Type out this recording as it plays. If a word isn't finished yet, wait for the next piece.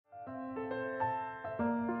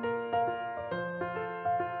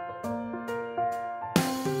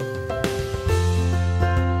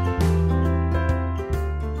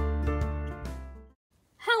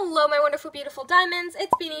beautiful diamonds.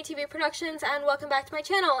 It's Beanie TV Productions and welcome back to my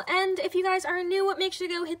channel. And if you guys are new, make sure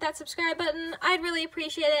to go hit that subscribe button. I'd really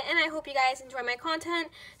appreciate it and I hope you guys enjoy my content.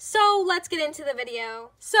 So let's get into the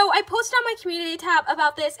video. So I posted on my community tab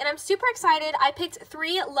about this and I'm super excited. I picked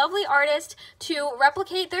 3 lovely artists to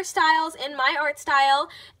replicate their styles in my art style.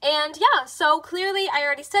 And yeah, so clearly I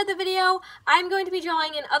already said the video. I'm going to be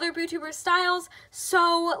drawing in other BooTubers styles.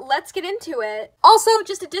 So let's get into it. Also,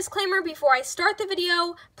 just a disclaimer before I start the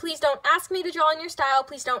video, please don't ask me to draw in your style,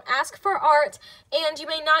 please don't ask for art, and you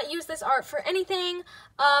may not use this art for anything.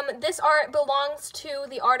 This art belongs to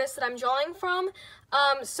the artist that I'm drawing from,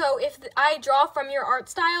 so if I draw from your art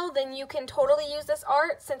style, then you can totally use this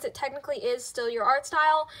art since it technically is still your art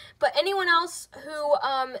style, but anyone else who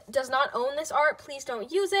does not own this art, please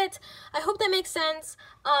don't use it. I hope that makes sense.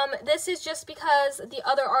 This is just because the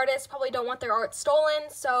other artists probably don't want their art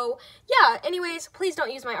stolen, so yeah, anyways, please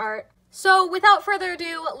don't use my art. So without further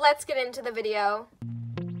ado, let's get into the video.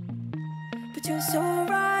 But you're so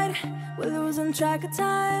right, we're losing track of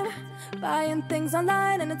time, buying things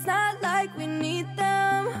online and it's not like we need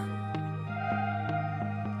them.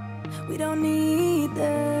 We don't need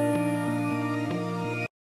them.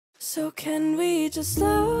 So can we just slow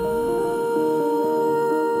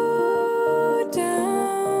down?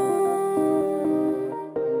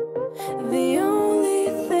 The only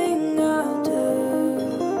thing I'll do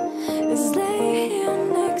is lay here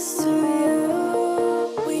next to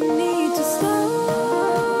you. We need to slow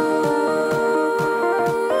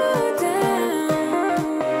down.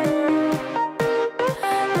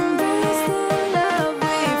 Embrace the love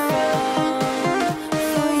we found.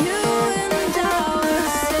 For you and I were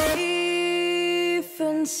safe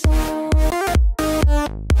and sound.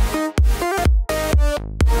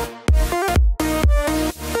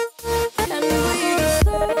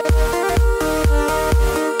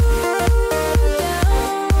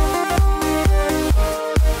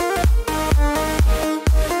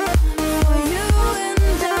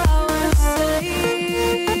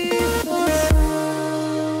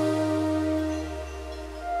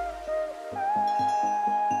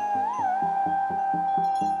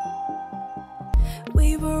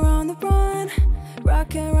 We were on the run,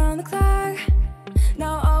 rocking around the clock.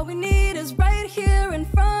 Now all we need is right here in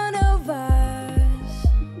front of us.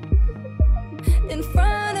 In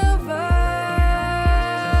front of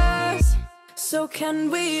us. So can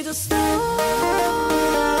we just slow down?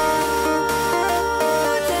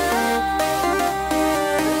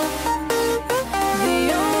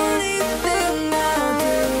 The only thing I'll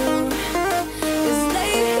do is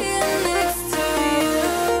lay here next to you.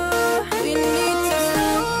 We need to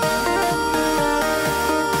slow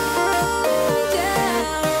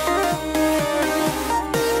down.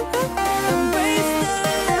 Embrace the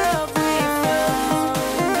love we found.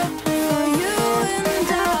 For you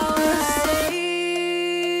and I were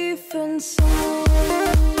safe and sound.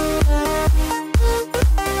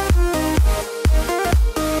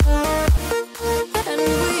 And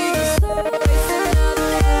we just slow waste another day.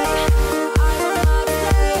 I don't know how to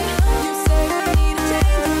say. You say we need a change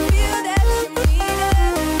and feel that you need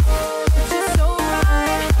it. But you're so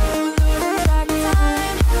right, we're losing track of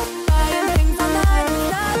time, buying things online, it's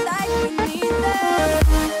not like we need them.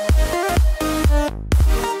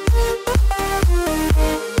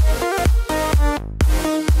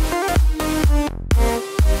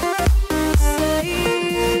 Safe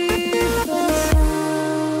and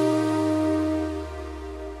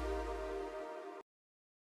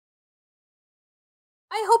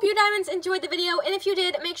I hope you diamonds enjoyed the video, and if you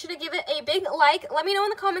did, make sure to give it a big like. Let me know in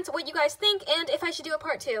the comments what you guys think and if I should do a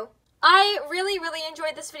part 2. I really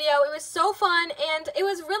enjoyed this video. It was so fun, and it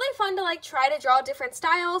was really fun to try to draw different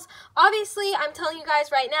styles. Obviously, I'm telling you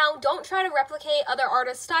guys right now, don't try to replicate other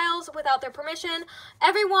artists' styles without their permission.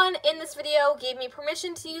 Everyone in this video gave me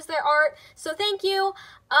permission to use their art, so thank you.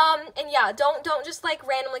 And yeah, don't just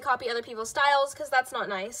randomly copy other people's styles, because that's not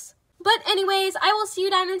nice. But anyways, I will see you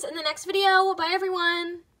diamonds in the next video. Bye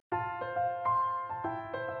everyone!